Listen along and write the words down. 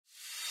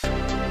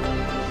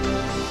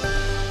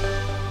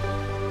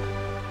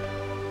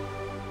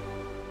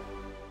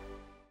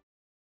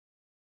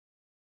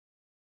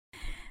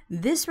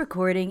This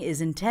recording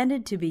is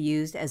intended to be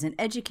used as an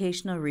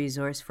educational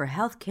resource for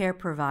healthcare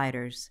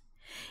providers.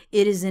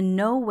 It is in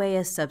no way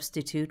a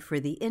substitute for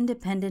the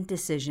independent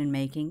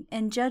decision-making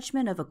and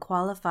judgment of a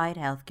qualified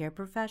healthcare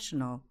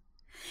professional.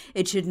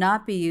 It should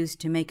not be used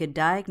to make a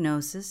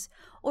diagnosis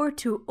or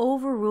to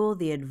overrule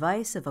the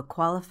advice of a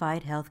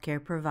qualified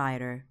healthcare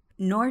provider,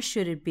 nor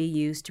should it be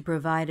used to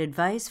provide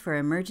advice for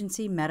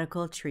emergency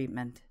medical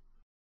treatment.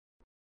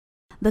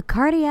 The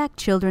Cardiac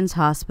Children's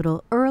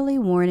Hospital Early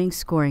Warning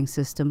Scoring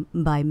System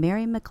by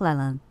Mary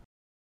McClellan.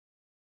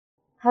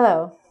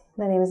 Hello,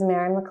 my name is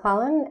Mary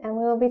McClellan, and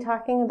we will be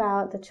talking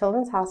about the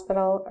Children's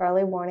Hospital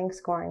Early Warning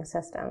Scoring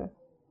System.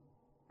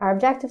 Our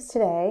objectives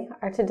today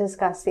are to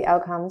discuss the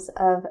outcomes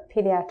of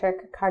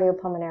pediatric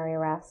cardiopulmonary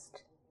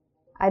arrest,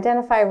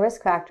 identify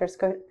risk factors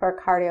for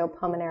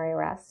cardiopulmonary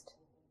arrest,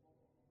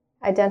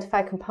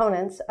 identify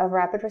components of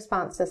rapid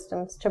response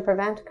systems to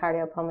prevent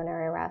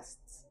cardiopulmonary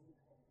arrests,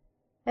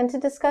 and to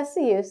discuss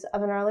the use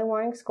of an early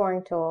warning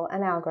scoring tool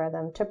and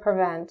algorithm to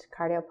prevent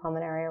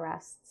cardiopulmonary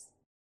arrests.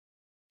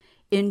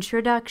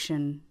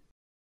 Introduction.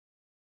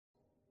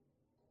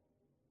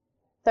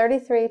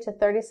 33 to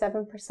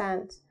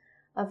 37%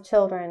 of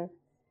children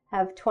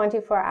have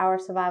 24-hour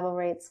survival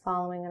rates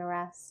following an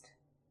arrest.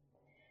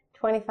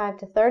 25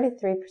 to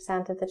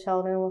 33% of the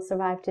children will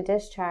survive to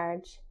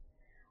discharge.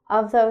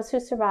 Of those who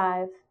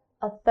survive,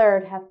 a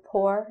third have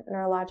poor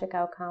neurologic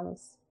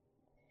outcomes.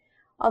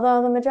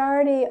 Although the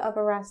majority of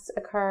arrests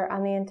occur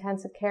on the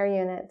intensive care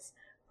units,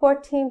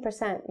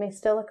 14% may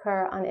still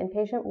occur on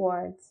inpatient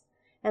wards,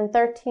 and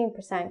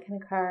 13% can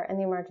occur in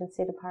the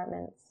emergency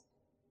departments.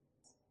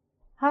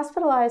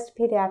 Hospitalized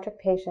pediatric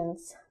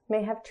patients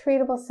may have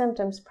treatable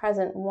symptoms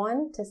present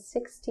 1 to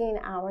 16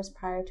 hours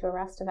prior to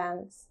arrest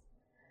events.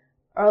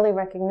 Early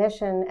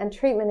recognition and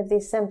treatment of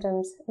these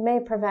symptoms may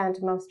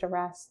prevent most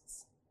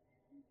arrests.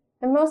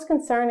 And most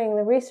concerning,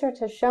 the research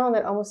has shown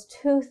that almost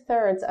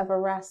 2/3 of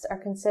arrests are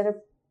considered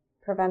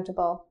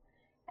preventable,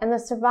 and the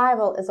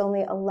survival is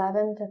only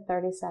 11 to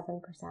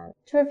 37%.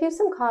 To review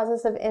some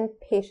causes of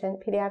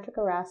inpatient pediatric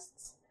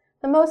arrests,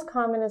 the most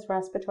common is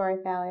respiratory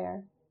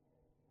failure,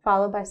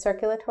 followed by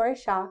circulatory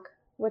shock,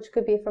 which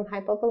could be from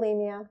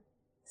hypovolemia,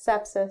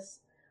 sepsis,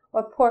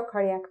 or poor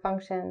cardiac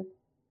function.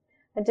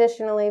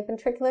 Additionally,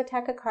 ventricular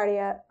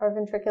tachycardia or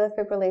ventricular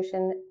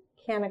fibrillation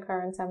can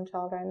occur in some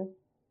children.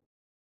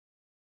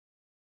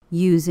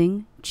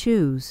 Using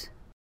CHOOSE.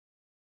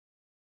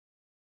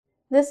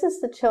 This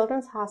is the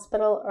Children's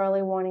Hospital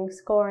Early Warning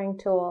Scoring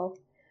Tool.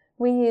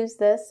 We use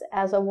this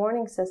as a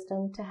warning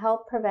system to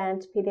help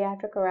prevent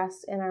pediatric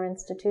arrests in our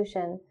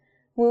institution.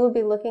 We will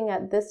be looking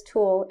at this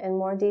tool in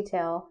more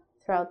detail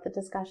throughout the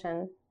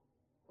discussion.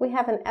 We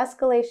have an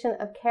escalation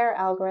of care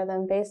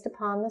algorithm based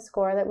upon the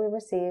score that we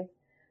receive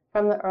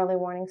from the Early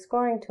Warning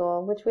Scoring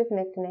Tool, which we've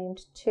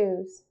nicknamed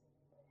CHOOSE.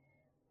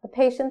 A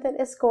patient that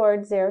is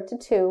scored 0 to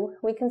 2,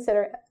 we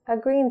consider a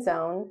green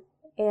zone,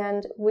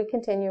 and we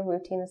continue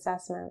routine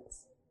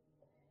assessments.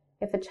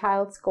 If a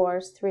child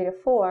scores 3 to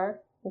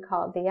 4, we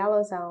call it the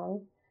yellow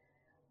zone,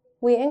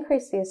 we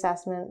increase the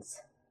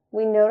assessments,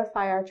 we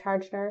notify our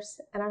charge nurse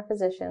and our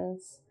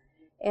physicians,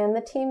 and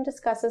the team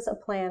discusses a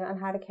plan on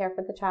how to care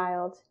for the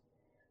child.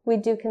 We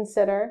do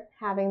consider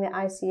having the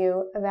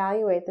ICU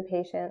evaluate the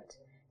patient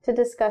to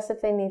discuss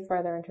if they need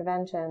further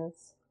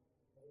interventions.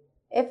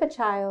 If a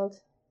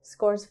child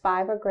scores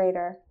 5 or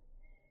greater,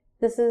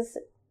 this is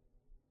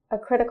a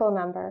critical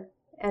number,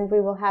 and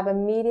we will have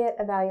immediate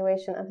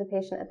evaluation of the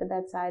patient at the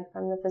bedside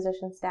from the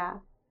physician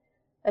staff.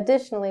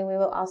 Additionally, we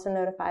will also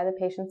notify the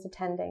patient's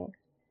attending.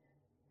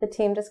 The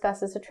team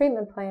discusses a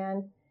treatment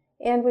plan,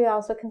 and we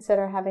also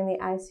consider having the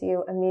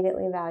ICU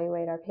immediately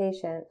evaluate our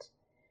patient.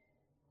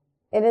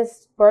 It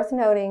is worth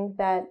noting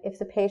that if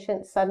the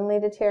patient suddenly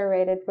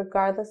deteriorated,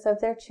 regardless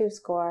of their CHOOSE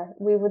score,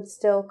 we would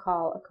still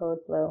call a code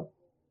blue.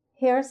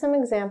 Here are some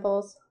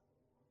examples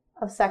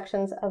of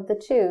sections of the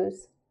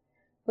CHOOSE.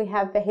 We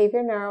have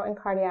behavior, neuro, and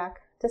cardiac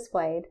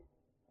displayed.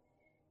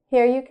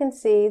 Here you can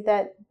see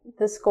that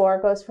the score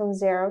goes from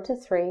 0 to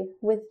 3,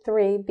 with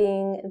 3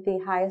 being the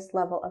highest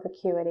level of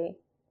acuity.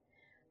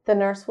 The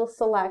nurse will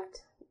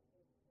select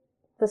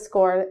the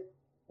score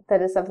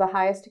that is of the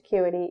highest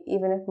acuity,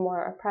 even if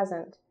more are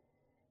present.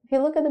 If you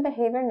look at the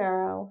behavior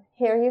neuro,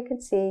 here you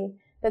can see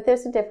that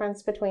there's a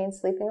difference between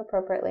sleeping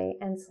appropriately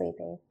and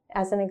sleeping,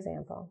 as an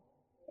example.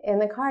 In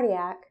the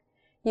cardiac,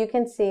 you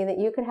can see that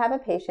you could have a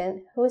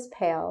patient who is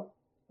pale,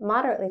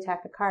 moderately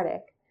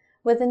tachycardic,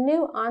 with a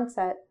new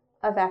onset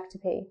of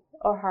ectopy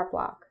or heart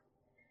block.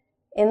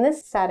 In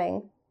this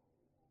setting,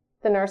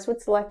 the nurse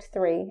would select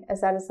 3,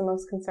 as that is the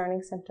most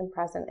concerning symptom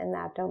present in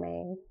that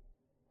domain.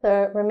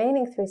 The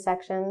remaining 3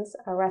 sections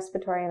are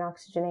respiratory and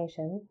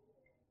oxygenation,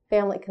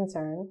 family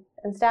concern,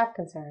 and staff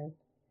concern.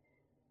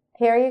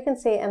 Here you can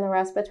see in the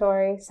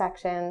respiratory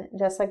section,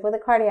 just like with the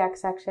cardiac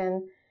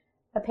section,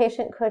 a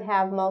patient could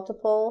have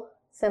multiple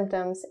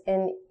symptoms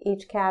in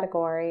each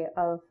category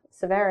of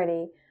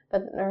severity,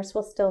 but the nurse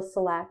will still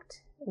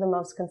select the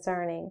most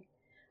concerning.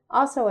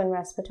 Also in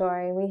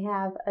respiratory, we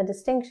have a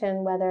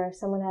distinction whether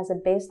someone has a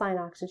baseline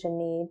oxygen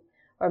need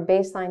or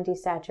baseline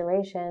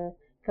desaturation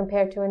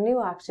compared to a new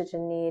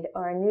oxygen need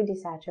or a new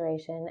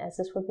desaturation, as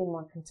this would be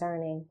more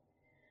concerning.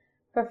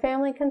 For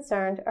family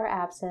concerned or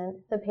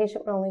absent, the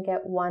patient would only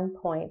get 1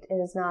 point. It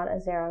is not a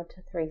 0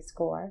 to 3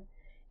 score.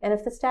 And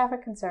if the staff are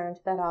concerned,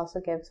 that also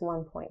gives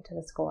 1 point to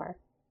the score.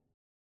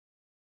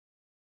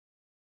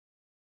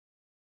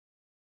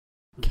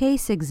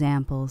 Case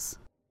examples.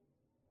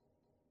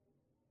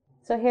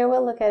 So here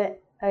we'll look at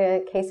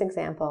a case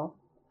example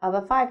of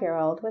a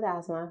 5-year-old with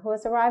asthma who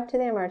has arrived to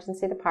the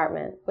emergency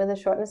department with a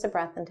shortness of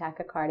breath and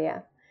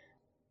tachycardia.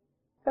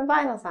 For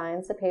vital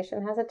signs, the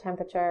patient has a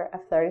temperature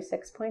of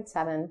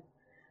 36.7,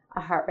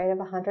 a heart rate of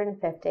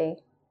 150,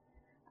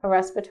 a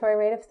respiratory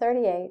rate of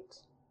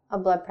 38, a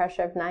blood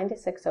pressure of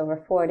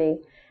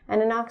 96/40,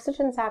 and an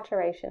oxygen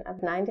saturation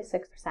of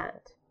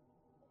 96%.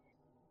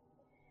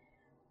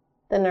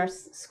 The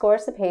nurse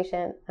scores the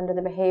patient under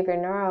the behavior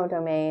neuro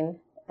domain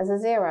as a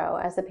 0,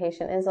 as the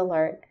patient is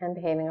alert and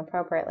behaving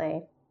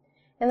appropriately.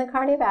 In the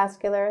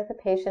cardiovascular, the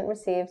patient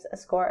receives a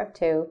score of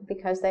 2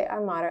 because they are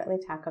moderately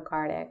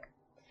tachycardic.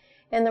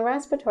 In the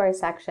respiratory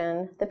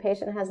section, the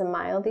patient has a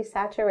mild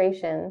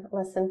desaturation,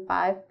 less than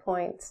 5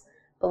 points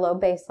below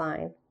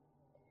baseline,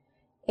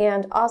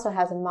 and also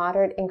has a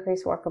moderate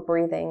increased work of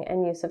breathing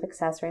and use of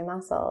accessory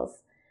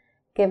muscles.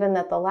 Given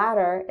that the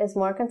latter is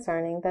more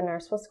concerning, the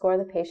nurse will score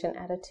the patient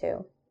at a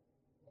 2.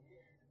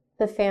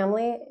 The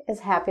family is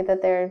happy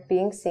that they're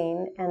being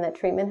seen and that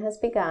treatment has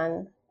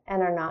begun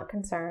and are not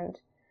concerned,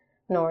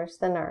 nor is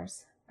the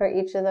nurse. For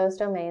each of those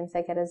domains,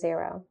 they get a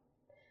 0.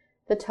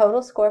 The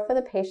total score for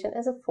the patient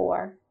is a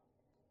 4.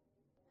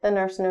 The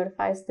nurse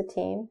notifies the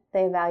team.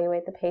 They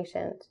evaluate the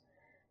patient,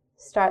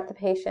 start the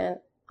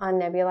patient on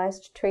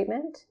nebulized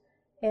treatment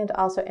and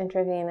also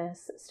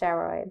intravenous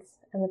steroids,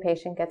 and the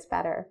patient gets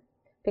better.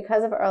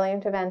 Because of early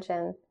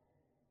intervention,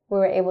 we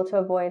were able to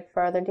avoid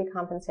further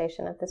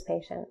decompensation of this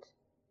patient.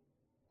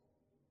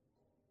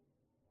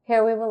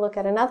 Here we will look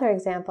at another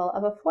example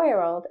of a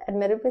 4-year-old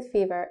admitted with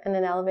fever and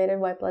an elevated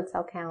white blood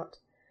cell count.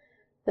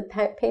 The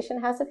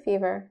patient has a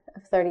fever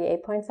of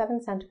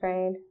 38.7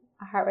 centigrade,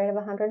 a heart rate of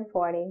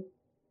 140,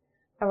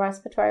 a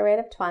respiratory rate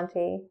of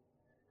 20,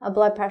 a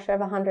blood pressure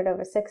of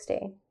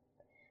 100/60.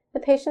 The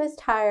patient is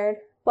tired,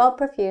 well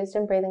perfused,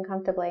 and breathing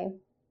comfortably.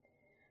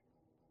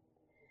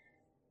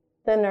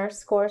 The nurse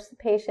scores the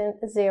patient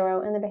a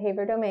 0 in the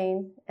behavior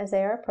domain, as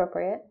they are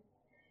appropriate.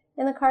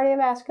 In the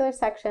cardiovascular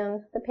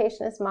section, the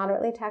patient is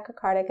moderately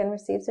tachycardic and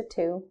receives a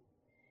 2.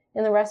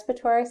 In the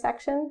respiratory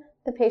section,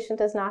 the patient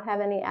does not have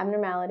any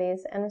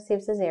abnormalities and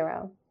receives a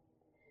 0.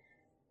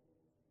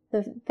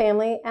 The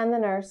family and the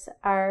nurse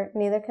are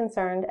neither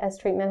concerned, as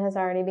treatment has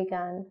already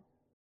begun.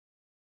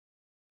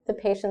 The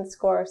patient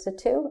scores a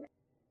 2.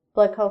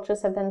 Blood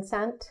cultures have been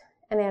sent,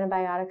 and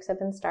antibiotics have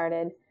been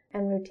started,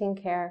 and routine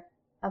care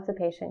of the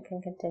patient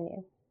can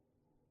continue.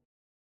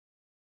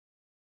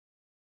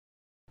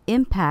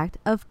 Impact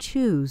of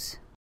CHOOSE.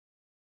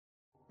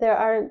 There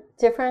are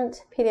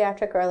different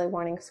pediatric early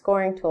warning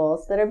scoring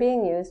tools that are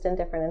being used in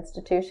different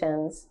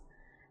institutions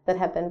that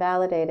have been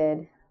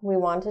validated. We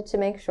wanted to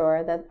make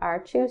sure that our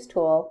CHOOSE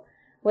tool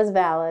was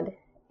valid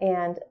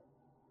and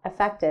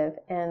effective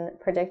in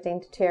predicting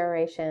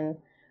deterioration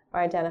or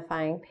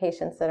identifying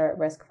patients that are at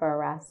risk for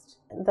arrest.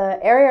 The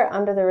area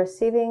under the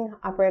receiving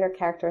operator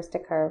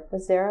characteristic curve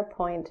was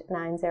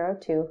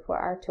 0.902 for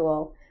our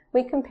tool.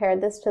 We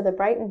compared this to the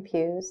Brighton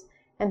Pews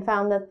and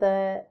found that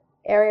the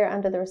area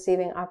under the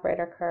receiving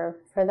operator curve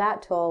for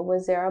that tool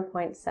was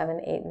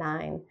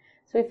 0.789.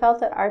 So we felt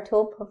that our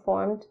tool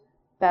performed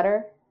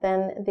better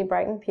than the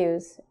Brighton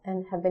Pews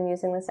and have been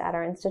using this at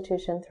our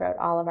institution throughout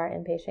all of our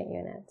inpatient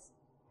units.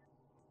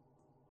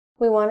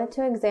 We wanted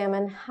to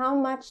examine how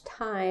much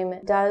time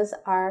does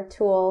our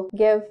tool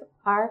give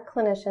our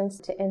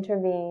clinicians to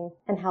intervene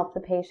and help the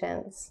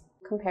patients.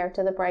 Compared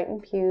to the Brighton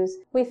Pews,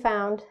 we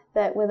found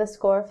that with a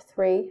score of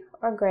 3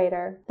 or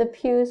greater, the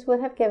Pews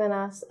would have given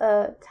us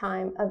a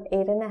time of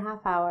 8.5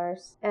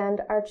 hours,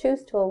 and our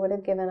CHOOSE tool would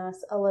have given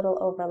us a little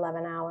over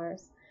 11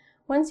 hours.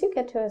 Once you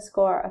get to a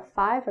score of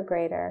 5 or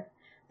greater,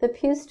 the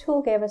Pews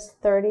tool gave us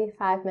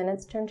 35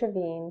 minutes to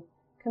intervene,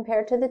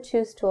 compared to the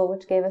CHOOSE tool,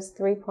 which gave us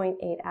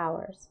 3.8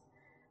 hours.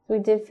 We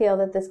did feel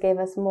that this gave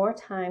us more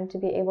time to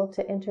be able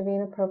to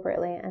intervene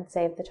appropriately and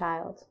save the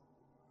child.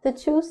 The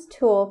CHOOSE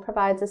tool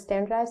provides a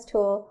standardized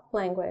tool,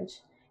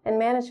 language, and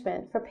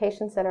management for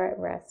patients that are at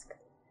risk.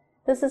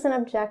 This is an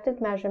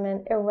objective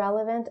measurement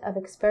irrelevant of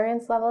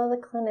experience level of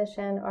the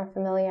clinician or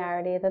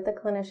familiarity that the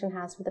clinician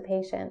has with the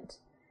patient.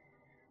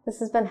 This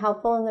has been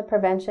helpful in the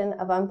prevention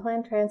of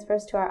unplanned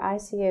transfers to our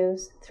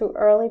ICUs through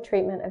early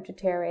treatment of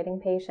deteriorating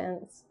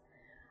patients.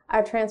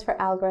 Our transfer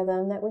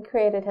algorithm that we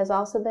created has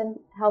also been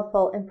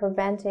helpful in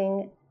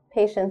preventing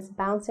patients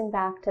bouncing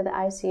back to the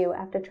ICU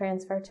after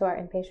transfer to our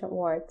inpatient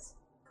wards.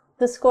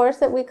 The scores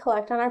that we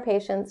collect on our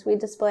patients, we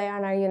display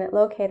on our unit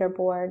locator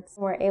boards.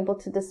 We're able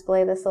to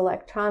display this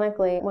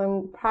electronically.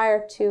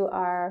 Prior to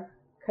our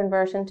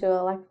conversion to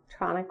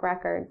electronic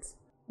records,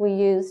 we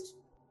used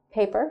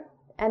paper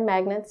and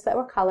magnets that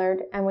were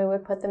colored, and we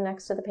would put them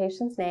next to the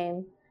patient's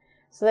name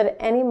so that at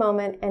any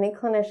moment, any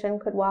clinician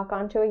could walk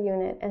onto a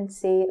unit and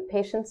see a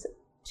patient's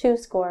CHEW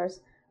scores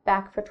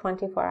back for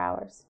 24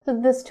 hours. So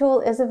this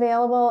tool is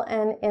available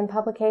and in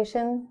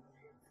publication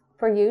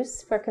for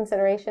use, for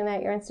consideration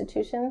at your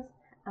institution.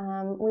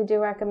 We do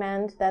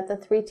recommend that the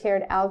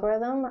 3-tiered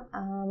algorithm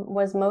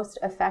was most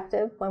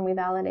effective when we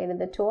validated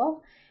the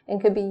tool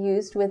and could be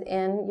used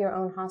within your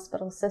own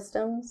hospital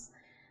systems.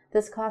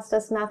 This cost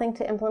us nothing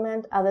to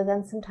implement other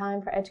than some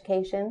time for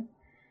education,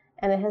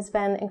 and it has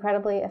been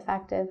incredibly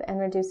effective in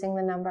reducing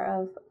the number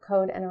of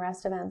code and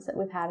arrest events that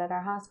we've had at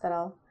our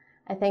hospital.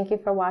 I thank you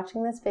for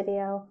watching this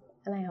video,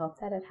 and I hope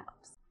that it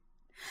helps.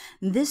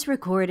 This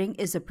recording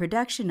is a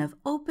production of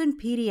Open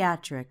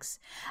Pediatrics,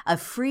 a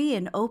free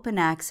and open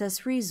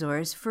access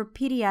resource for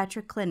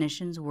pediatric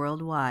clinicians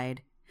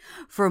worldwide.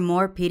 For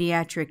more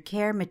pediatric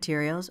care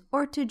materials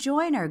or to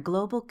join our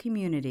global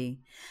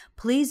community,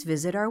 please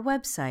visit our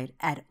website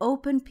at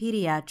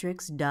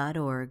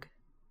openpediatrics.org.